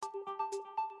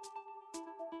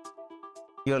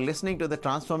You're listening to the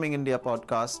Transforming India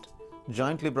podcast,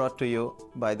 jointly brought to you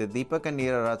by the Deepak and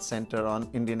Neera Raj Center on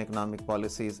Indian Economic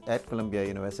Policies at Columbia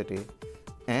University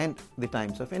and the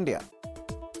Times of India.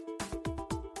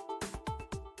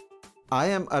 I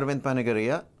am Arvind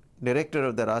Panagariya, Director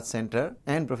of the Raj Center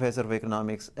and Professor of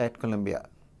Economics at Columbia.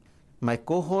 My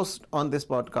co-host on this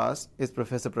podcast is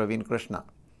Professor Pravin Krishna.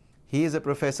 He is a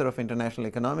professor of international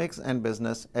economics and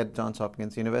business at Johns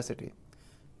Hopkins University.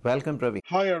 Welcome, Pravin.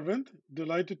 Hi, Arvind.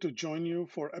 Delighted to join you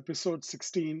for episode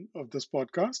 16 of this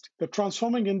podcast. The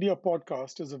Transforming India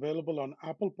podcast is available on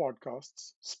Apple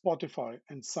Podcasts, Spotify,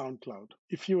 and SoundCloud.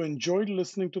 If you enjoyed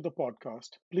listening to the podcast,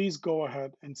 please go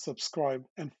ahead and subscribe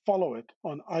and follow it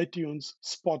on iTunes,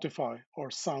 Spotify, or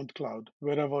SoundCloud,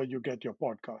 wherever you get your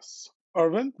podcasts.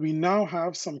 Arvind, we now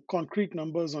have some concrete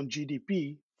numbers on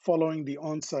GDP following the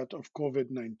onset of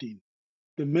COVID-19.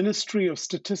 The Ministry of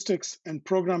Statistics and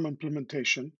Program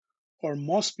Implementation, or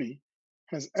MOSPI,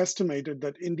 has estimated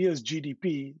that India's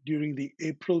GDP during the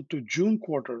April to June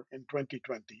quarter in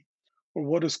 2020, or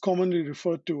what is commonly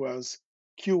referred to as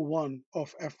Q1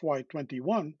 of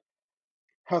FY21,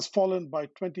 has fallen by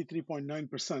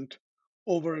 23.9%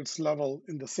 over its level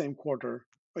in the same quarter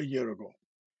a year ago.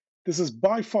 This is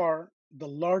by far the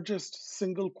largest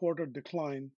single quarter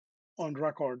decline on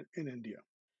record in India.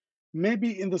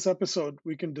 Maybe in this episode,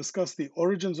 we can discuss the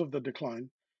origins of the decline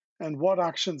and what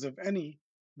actions, if any,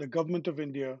 the Government of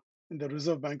India and the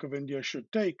Reserve Bank of India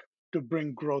should take to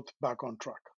bring growth back on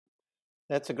track.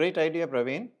 That's a great idea,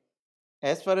 Praveen.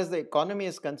 As far as the economy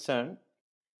is concerned,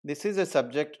 this is a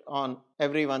subject on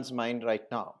everyone's mind right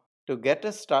now. To get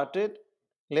us started,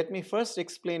 let me first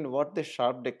explain what the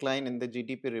sharp decline in the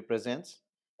GDP represents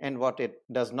and what it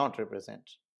does not represent.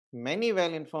 Many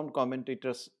well-informed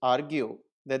commentators argue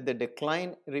that the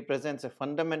decline represents a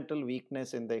fundamental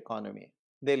weakness in the economy.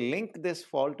 They link this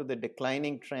fall to the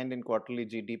declining trend in quarterly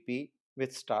GDP,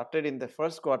 which started in the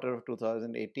first quarter of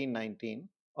 2018-19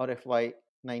 or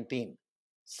FY19.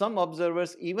 Some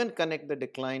observers even connect the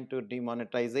decline to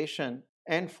demonetization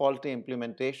and faulty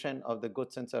implementation of the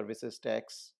goods and services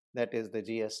tax, that is the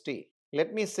GST.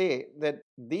 Let me say that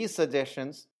these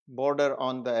suggestions border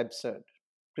on the absurd.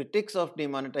 Critics of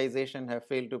demonetization have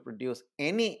failed to produce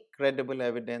any credible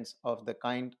evidence of the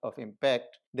kind of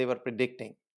impact they were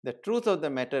predicting. The truth of the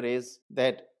matter is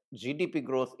that GDP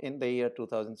growth in the year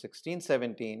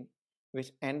 2016-17,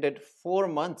 which ended 4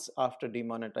 months after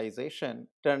demonetization,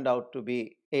 turned out to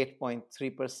be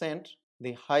 8.3%,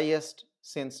 the highest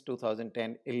since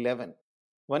 2010-11.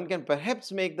 One can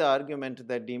perhaps make the argument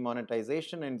that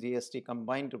demonetization and GST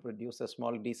combined to produce a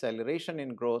small deceleration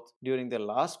in growth during the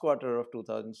last quarter of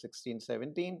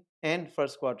 2016-17 and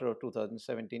first quarter of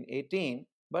 2017-18,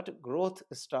 but growth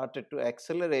started to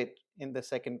accelerate in the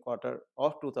second quarter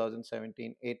of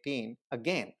 2017-18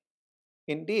 again.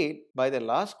 Indeed, by the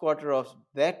last quarter of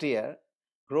that year,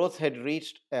 growth had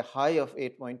reached a high of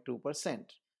 8.2%.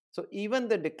 So even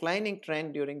the declining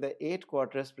trend during the 8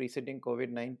 quarters preceding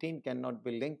COVID-19 cannot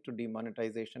be linked to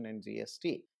demonetization and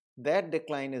GST. That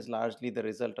decline is largely the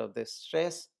result of the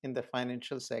stress in the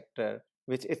financial sector,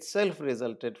 which itself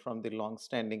resulted from the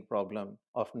long-standing problem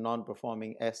of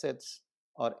non-performing assets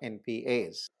or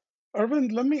NPAs.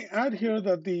 Arvind, let me add here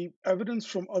that the evidence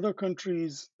from other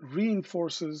countries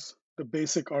reinforces the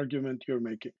basic argument you're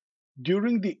making.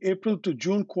 During the April to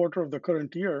June quarter of the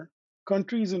current year,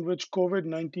 countries in which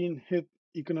COVID-19 hit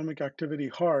economic activity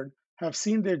hard have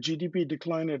seen their GDP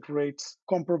decline at rates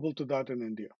comparable to that in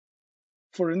India.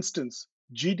 For instance,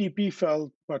 GDP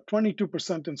fell by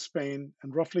 22% in Spain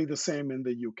and roughly the same in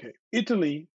the UK.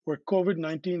 Italy, where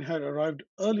COVID-19 had arrived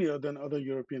earlier than other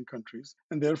European countries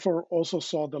and therefore also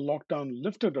saw the lockdown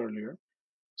lifted earlier,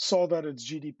 saw that its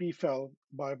GDP fell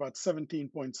by about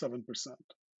 17.7%.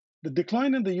 The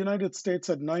decline in the United States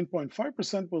at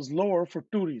 9.5% was lower for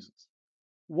two reasons.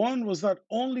 One was that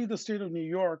only the state of New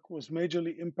York was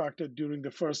majorly impacted during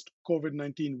the first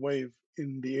COVID-19 wave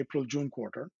in the April-June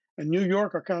quarter, and New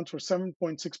York accounts for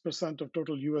 7.6% of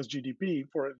total US GDP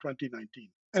for 2019.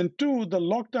 And two, the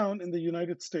lockdown in the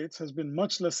United States has been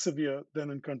much less severe than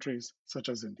in countries such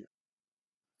as India.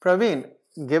 Praveen,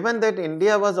 given that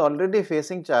India was already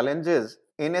facing challenges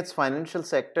in its financial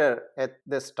sector at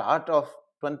the start of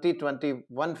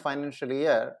 2021 financial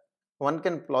year, one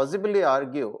can plausibly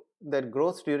argue that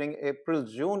growth during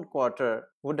April-June quarter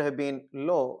would have been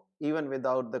low even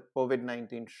without the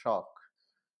COVID-19 shock.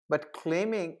 But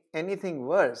claiming anything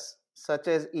worse, such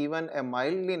as even a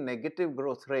mildly negative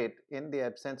growth rate in the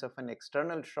absence of an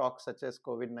external shock such as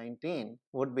COVID-19,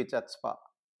 would be chutzpah.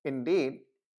 Indeed,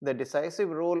 the decisive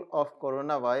role of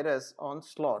coronavirus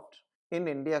onslaught in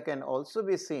India can also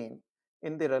be seen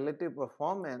in the relative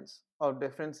performance of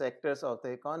different sectors of the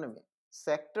economy.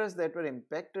 Sectors that were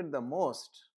impacted the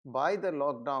most by the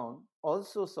lockdown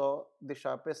also saw the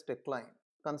sharpest decline.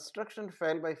 Construction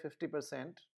fell by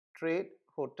 50%, trade,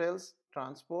 hotels,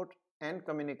 transport, and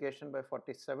communication by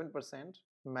 47%,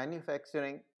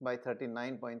 manufacturing by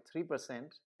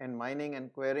 39.3%, and mining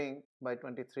and quarrying by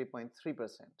 23.3%.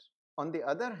 On the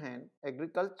other hand,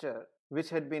 agriculture, which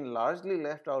had been largely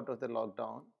left out of the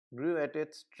lockdown, grew at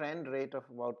its trend rate of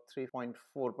about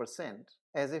 3.4%,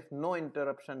 as if no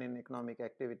interruption in economic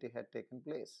activity had taken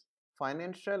place.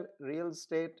 Financial, real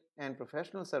estate, and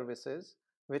professional services,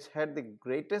 which had the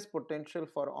greatest potential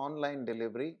for online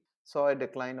delivery, saw a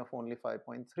decline of only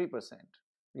 5.3%.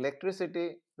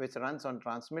 Electricity, which runs on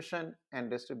transmission and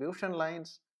distribution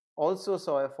lines, also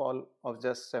saw a fall of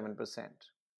just 7%.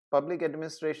 Public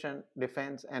administration,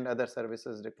 defense, and other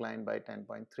services declined by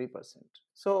 10.3%.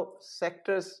 So,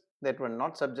 sectors that were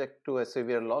not subject to a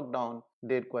severe lockdown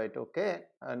did quite okay,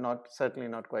 certainly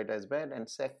not quite as bad, and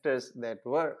sectors that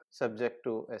were subject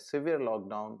to a severe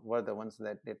lockdown were the ones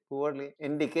that did poorly,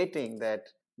 indicating that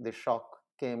the shock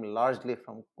came largely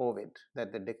from COVID,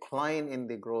 that the decline in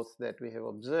the growth that we have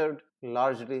observed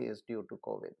largely is due to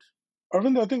COVID.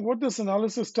 Arvind, I think what this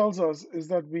analysis tells us is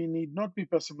that we need not be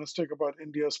pessimistic about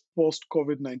India's post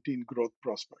COVID 19 growth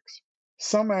prospects.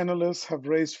 Some analysts have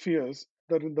raised fears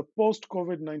that in the post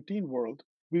COVID 19 world,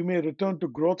 we may return to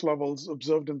growth levels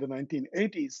observed in the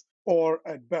 1980s or,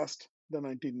 at best, the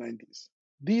 1990s.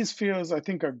 These fears, I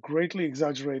think, are greatly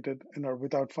exaggerated and are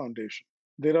without foundation.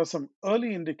 There are some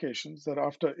early indications that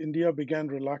after India began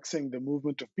relaxing the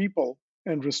movement of people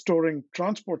and restoring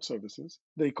transport services,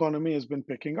 the economy has been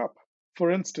picking up. For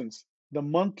instance, the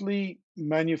monthly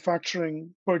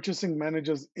Manufacturing Purchasing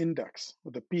Managers Index,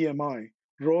 or the PMI,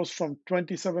 rose from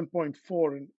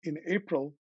 27.4 in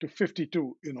April to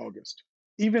 52 in August.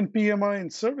 Even PMI in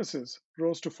services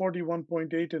rose to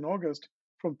 41.8 in August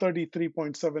from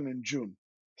 33.7 in June.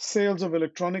 Sales of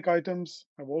electronic items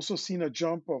have also seen a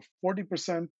jump of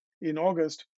 40% in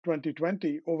August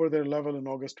 2020 over their level in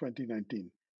August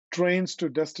 2019. Trains to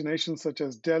destinations such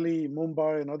as Delhi,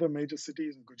 Mumbai, and other major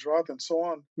cities in Gujarat and so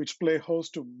on, which play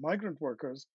host to migrant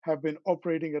workers, have been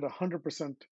operating at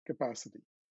 100% capacity.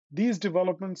 These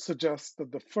developments suggest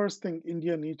that the first thing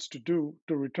India needs to do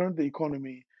to return the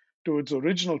economy to its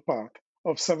original path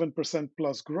of 7%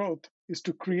 plus growth is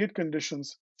to create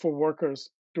conditions for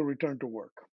workers to return to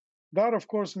work. That, of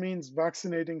course, means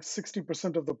vaccinating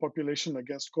 60% of the population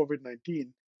against COVID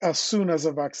 19 as soon as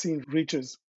a vaccine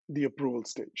reaches the approval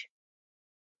stage.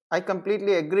 I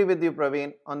completely agree with you,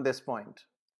 Pravin, on this point.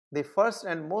 The first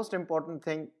and most important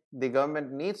thing the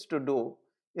government needs to do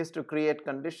is to create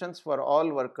conditions for all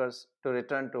workers to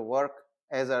return to work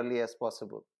as early as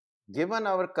possible. Given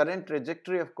our current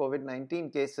trajectory of COVID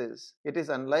 19 cases, it is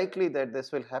unlikely that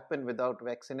this will happen without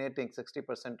vaccinating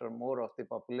 60% or more of the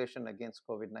population against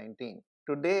COVID 19.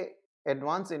 Today,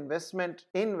 advanced investment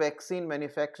in vaccine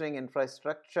manufacturing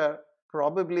infrastructure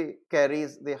probably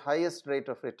carries the highest rate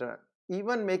of return.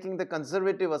 Even making the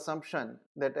conservative assumption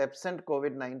that absent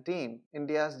COVID 19,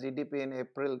 India's GDP in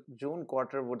April June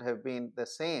quarter would have been the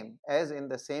same as in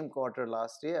the same quarter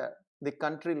last year, the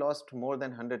country lost more than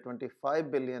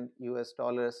 125 billion US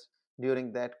dollars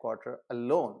during that quarter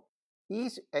alone.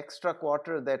 Each extra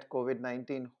quarter that COVID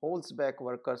 19 holds back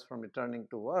workers from returning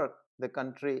to work, the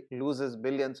country loses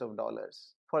billions of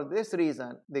dollars. For this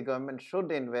reason, the government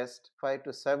should invest $5 to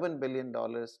 $7 billion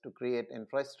to create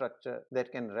infrastructure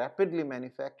that can rapidly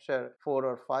manufacture 4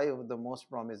 or 5 of the most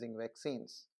promising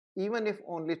vaccines. Even if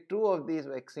only 2 of these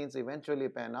vaccines eventually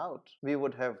pan out, we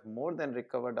would have more than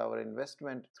recovered our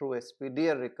investment through a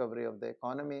speedier recovery of the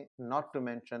economy, not to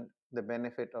mention the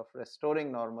benefit of restoring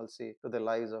normalcy to the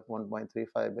lives of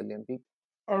 1.35 billion people.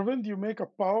 Arvind, you make a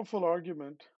powerful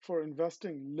argument for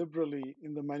investing liberally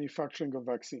in the manufacturing of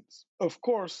vaccines. Of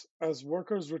course, as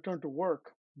workers return to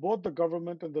work, both the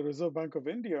government and the Reserve Bank of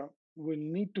India will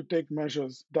need to take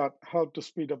measures that help to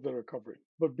speed up the recovery.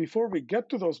 But before we get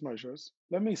to those measures,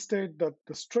 let me state that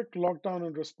the strict lockdown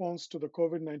in response to the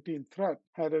COVID 19 threat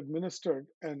had administered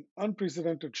an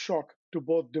unprecedented shock to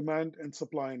both demand and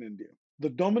supply in India. The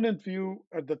dominant view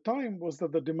at the time was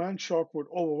that the demand shock would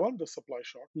overwhelm the supply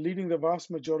shock, leading the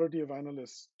vast majority of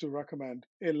analysts to recommend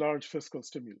a large fiscal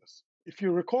stimulus. If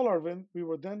you recall, Arvind, we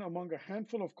were then among a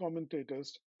handful of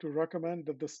commentators to recommend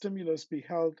that the stimulus be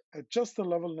held at just the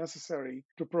level necessary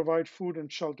to provide food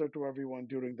and shelter to everyone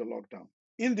during the lockdown.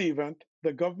 In the event,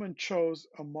 the government chose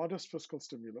a modest fiscal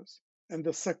stimulus, and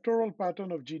the sectoral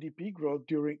pattern of GDP growth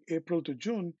during April to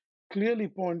June clearly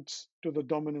points to the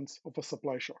dominance of a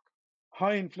supply shock.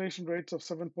 High inflation rates of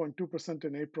 7.2%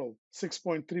 in April,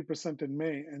 6.3% in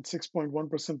May, and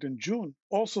 6.1% in June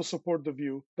also support the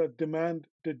view that demand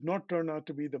did not turn out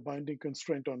to be the binding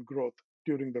constraint on growth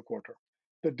during the quarter.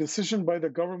 The decision by the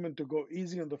government to go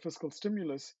easy on the fiscal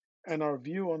stimulus and our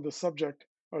view on the subject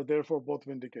are therefore both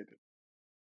vindicated.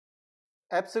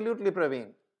 Absolutely,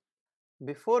 Praveen.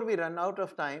 Before we run out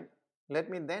of time, let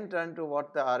me then turn to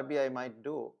what the RBI might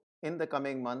do in the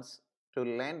coming months to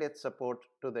lend its support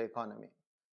to the economy.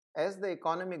 As the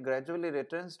economy gradually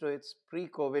returns to its pre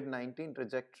COVID 19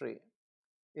 trajectory,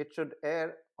 it should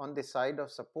err on the side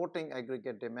of supporting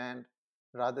aggregate demand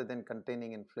rather than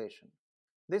containing inflation.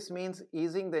 This means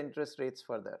easing the interest rates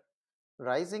further.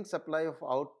 Rising supply of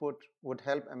output would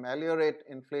help ameliorate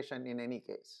inflation in any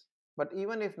case. But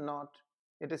even if not,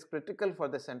 it is critical for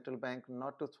the central bank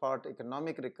not to thwart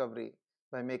economic recovery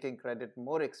by making credit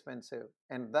more expensive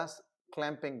and thus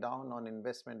clamping down on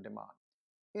investment demand.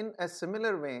 In a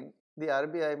similar vein, the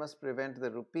RBI must prevent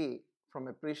the rupee from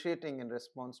appreciating in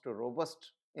response to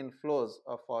robust inflows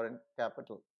of foreign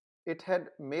capital. It had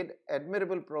made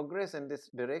admirable progress in this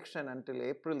direction until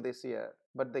April this year,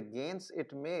 but the gains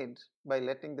it made by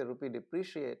letting the rupee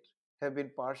depreciate have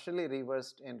been partially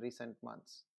reversed in recent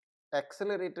months.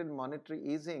 Accelerated monetary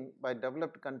easing by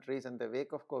developed countries in the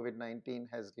wake of COVID 19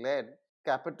 has led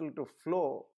capital to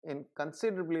flow in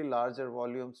considerably larger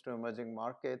volumes to emerging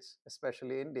markets,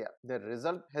 especially India. The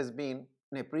result has been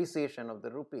an appreciation of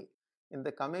the rupee. In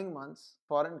the coming months,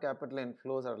 foreign capital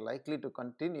inflows are likely to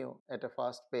continue at a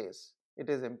fast pace. It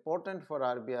is important for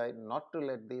RBI not to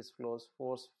let these flows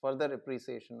force further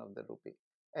appreciation of the rupee.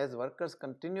 As workers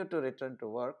continue to return to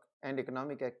work and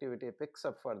economic activity picks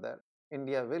up further,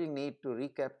 India will need to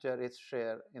recapture its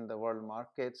share in the world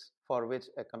markets, for which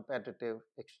a competitive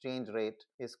exchange rate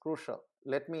is crucial.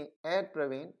 Let me add,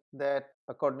 Praveen, that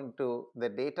according to the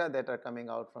data that are coming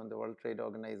out from the World Trade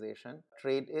Organization,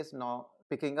 trade is now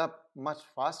picking up much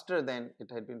faster than it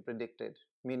had been predicted,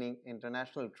 meaning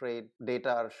international trade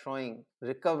data are showing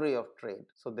recovery of trade.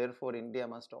 So therefore, India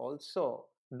must also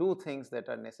do things that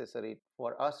are necessary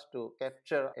for us to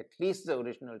capture at least the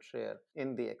original share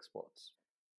in the exports.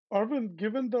 Arvind,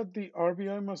 given that the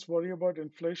RBI must worry about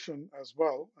inflation as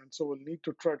well, and so will need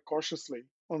to tread cautiously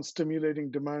on stimulating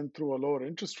demand through a lower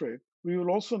interest rate, we will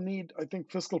also need, I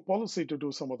think, fiscal policy to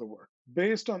do some of the work.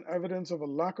 Based on evidence of a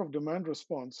lack of demand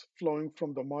response flowing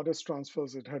from the modest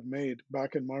transfers it had made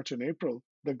back in March and April,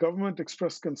 the government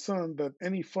expressed concern that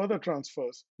any further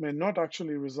transfers may not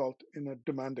actually result in a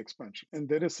demand expansion. And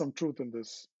there is some truth in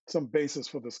this, some basis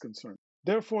for this concern.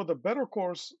 Therefore, the better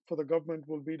course for the government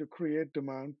will be to create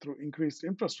demand through increased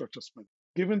infrastructure spending.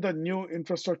 Given that new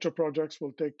infrastructure projects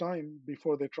will take time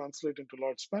before they translate into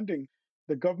large spending,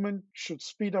 the government should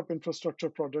speed up infrastructure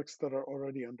projects that are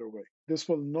already underway. This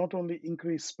will not only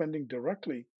increase spending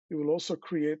directly, it will also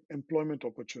create employment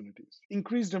opportunities.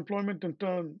 Increased employment, in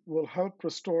turn, will help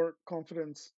restore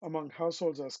confidence among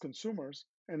households as consumers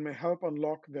and may help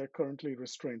unlock their currently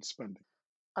restrained spending.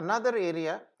 Another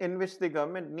area in which the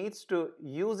government needs to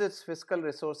use its fiscal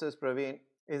resources, Praveen,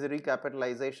 is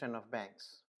recapitalization of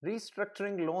banks.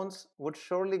 Restructuring loans would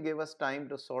surely give us time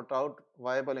to sort out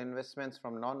viable investments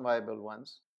from non viable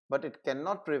ones, but it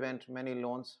cannot prevent many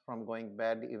loans from going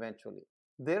bad eventually.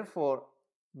 Therefore,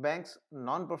 banks'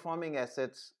 non performing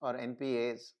assets or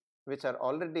NPAs, which are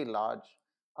already large,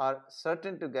 are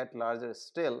certain to get larger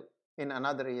still in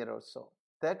another year or so.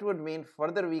 That would mean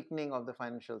further weakening of the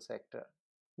financial sector.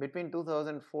 Between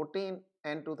 2014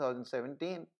 and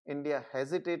 2017, India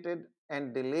hesitated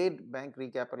and delayed bank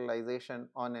recapitalization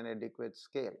on an adequate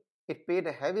scale. It paid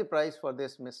a heavy price for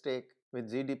this mistake,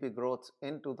 with GDP growth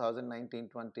in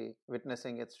 2019-20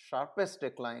 witnessing its sharpest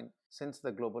decline since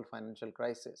the global financial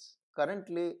crisis.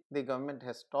 Currently, the government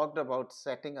has talked about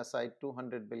setting aside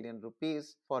 200 billion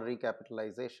rupees for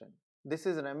recapitalization. This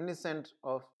is reminiscent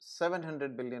of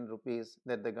 700 billion rupees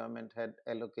that the government had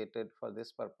allocated for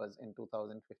this purpose in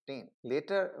 2015.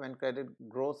 Later, when credit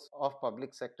growth of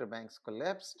public sector banks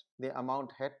collapsed, the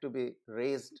amount had to be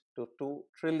raised to 2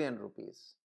 trillion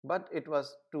rupees. But it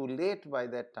was too late by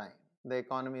that time. The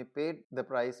economy paid the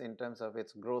price in terms of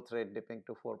its growth rate dipping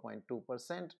to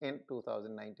 4.2% in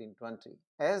 2019-20.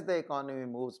 As the economy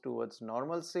moves towards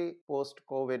normalcy post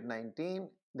COVID 19,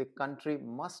 the country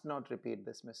must not repeat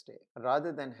this mistake.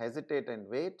 Rather than hesitate and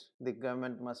wait, the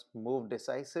government must move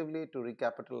decisively to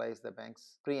recapitalize the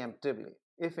banks preemptively.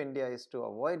 If India is to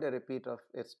avoid a repeat of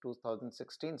its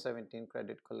 2016-17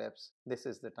 credit collapse, this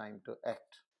is the time to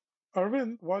act.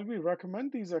 Arvind, while we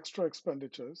recommend these extra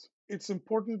expenditures, it's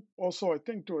important also, I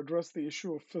think, to address the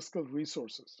issue of fiscal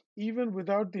resources. Even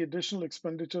without the additional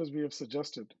expenditures we have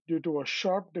suggested, due to a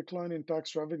sharp decline in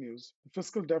tax revenues, the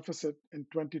fiscal deficit in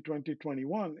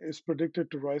 2020-21 is predicted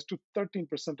to rise to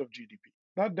 13% of GDP.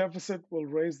 That deficit will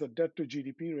raise the debt to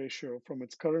GDP ratio from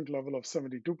its current level of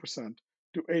 72%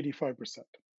 to 85%.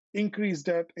 Increased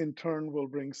debt, in turn, will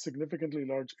bring significantly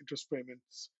large interest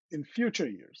payments in future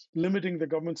years, limiting the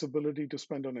government's ability to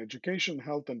spend on education,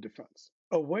 health, and defense.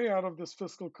 A way out of this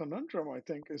fiscal conundrum, I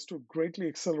think, is to greatly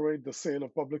accelerate the sale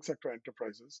of public sector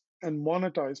enterprises and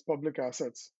monetize public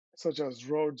assets such as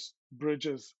roads,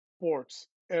 bridges, ports,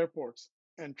 airports,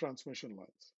 and transmission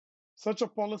lines. Such a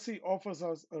policy offers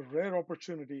us a rare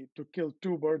opportunity to kill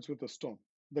two birds with a stone.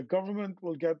 The government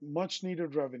will get much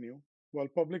needed revenue, while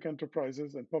public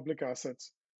enterprises and public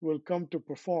assets will come to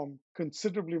perform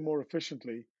considerably more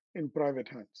efficiently in private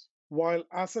hands. While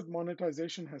asset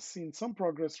monetization has seen some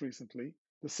progress recently,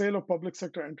 the sale of public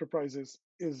sector enterprises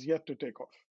is yet to take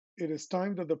off. It is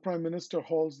time that the Prime Minister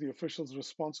holds the officials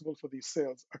responsible for these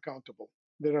sales accountable.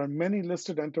 There are many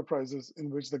listed enterprises in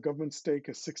which the government stake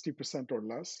is 60% or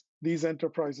less. These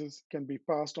enterprises can be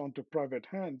passed on to private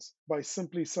hands by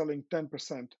simply selling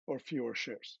 10% or fewer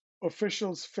shares.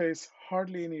 Officials face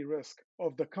hardly any risk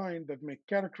of the kind that may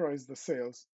characterize the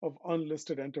sales of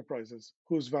unlisted enterprises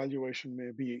whose valuation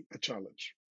may be a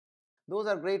challenge. Those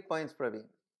are great points, Pravin.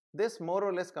 This more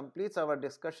or less completes our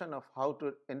discussion of how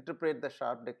to interpret the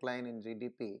sharp decline in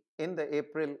GDP in the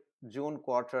April June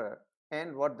quarter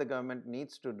and what the government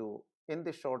needs to do in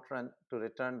the short run to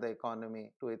return the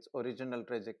economy to its original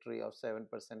trajectory of 7%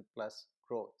 plus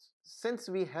growth. Since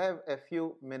we have a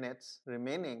few minutes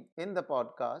remaining in the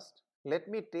podcast, let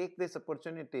me take this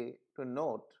opportunity to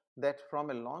note that from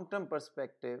a long term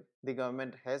perspective, the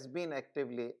government has been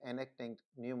actively enacting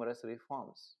numerous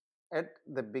reforms. At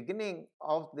the beginning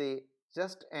of the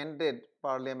just ended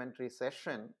parliamentary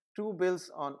session, two bills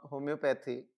on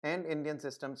homeopathy and Indian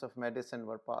systems of medicine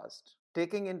were passed.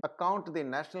 Taking into account the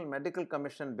National Medical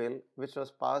Commission bill, which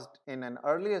was passed in an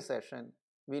earlier session,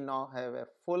 we now have a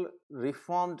full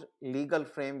reformed legal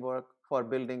framework for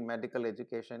building medical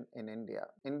education in India.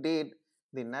 Indeed,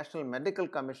 the National Medical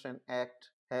Commission Act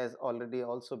has already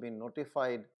also been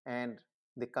notified and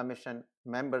the commission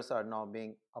members are now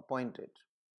being appointed.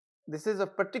 This is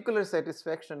of particular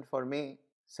satisfaction for me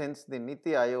since the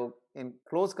Niti Aayog, in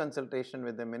close consultation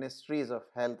with the Ministries of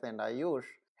Health and Ayush,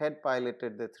 had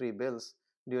piloted the three bills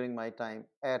during my time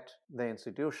at the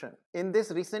institution. In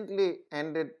this recently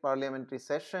ended parliamentary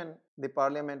session, the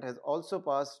parliament has also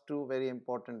passed two very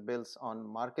important bills on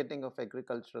marketing of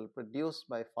agricultural produce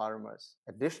by farmers.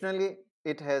 Additionally,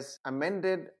 it has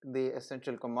amended the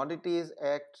Essential Commodities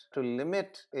Act to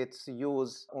limit its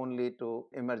use only to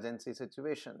emergency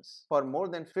situations. For more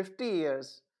than 50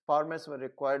 years, farmers were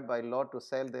required by law to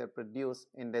sell their produce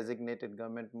in designated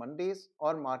government mandis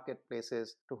or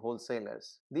marketplaces to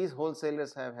wholesalers. These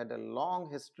wholesalers have had a long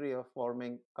history of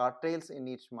forming cartels in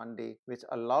each mandi, which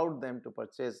allowed them to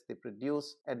purchase the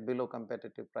produce at below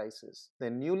competitive prices. The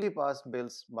newly passed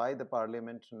bills by the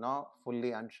parliament now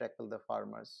fully unshackle the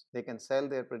farmers. They can sell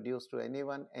their produce to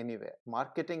anyone, anywhere.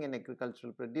 Marketing in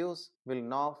agricultural produce will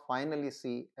now finally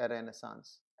see a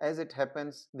renaissance. As it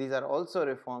happens, these are also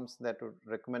reforms that were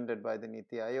recommended by the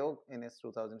Niti Aayog in its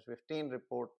 2015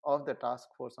 report of the Task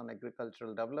Force on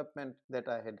Agricultural Development that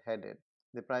I had headed.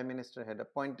 The Prime Minister had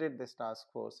appointed this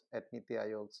task force at Niti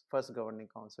Aayog's first Governing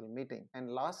Council meeting. And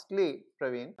lastly,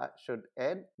 Pravin, I should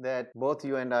add that both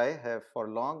you and I have for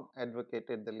long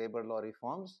advocated the labor law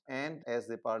reforms, and as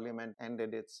the Parliament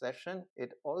ended its session,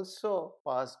 it also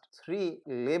passed three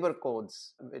labor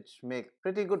codes which make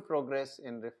pretty good progress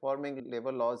in reforming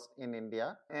labor laws in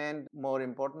India. And more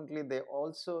importantly, they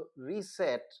also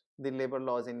reset the labor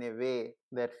laws in a way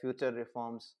that future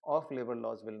reforms of labor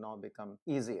laws will now become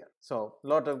easier. So, a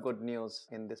lot of good news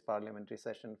in this parliamentary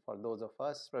session for those of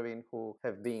us, Pravin, who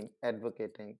have been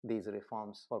advocating these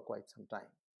reforms for quite some time.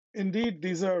 Indeed,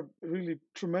 these are really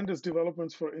tremendous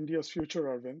developments for India's future,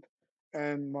 Arvind.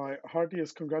 And my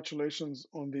heartiest congratulations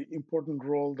on the important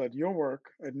role that your work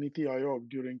at Niti Aayog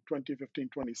during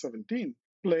 2015-2017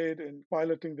 played in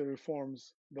piloting the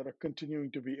reforms that are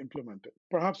continuing to be implemented.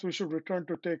 Perhaps we should return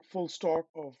to take full stock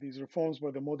of these reforms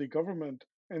by the Modi government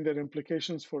and their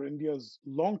implications for India's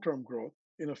long-term growth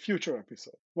in a future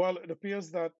episode. While it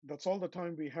appears that that's all the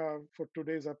time we have for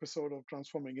today's episode of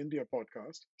Transforming India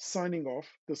podcast, signing off,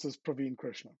 this is Pravin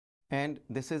Krishna. And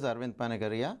this is Arvind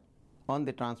Panagariya on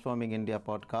the Transforming India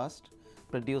podcast,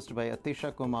 produced by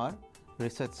Atisha Kumar,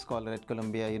 research scholar at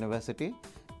Columbia University,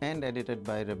 and edited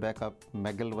by Rebecca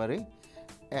McGilvary.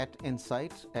 at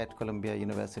Insights at Columbia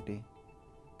University.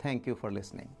 Thank you for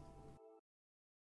listening.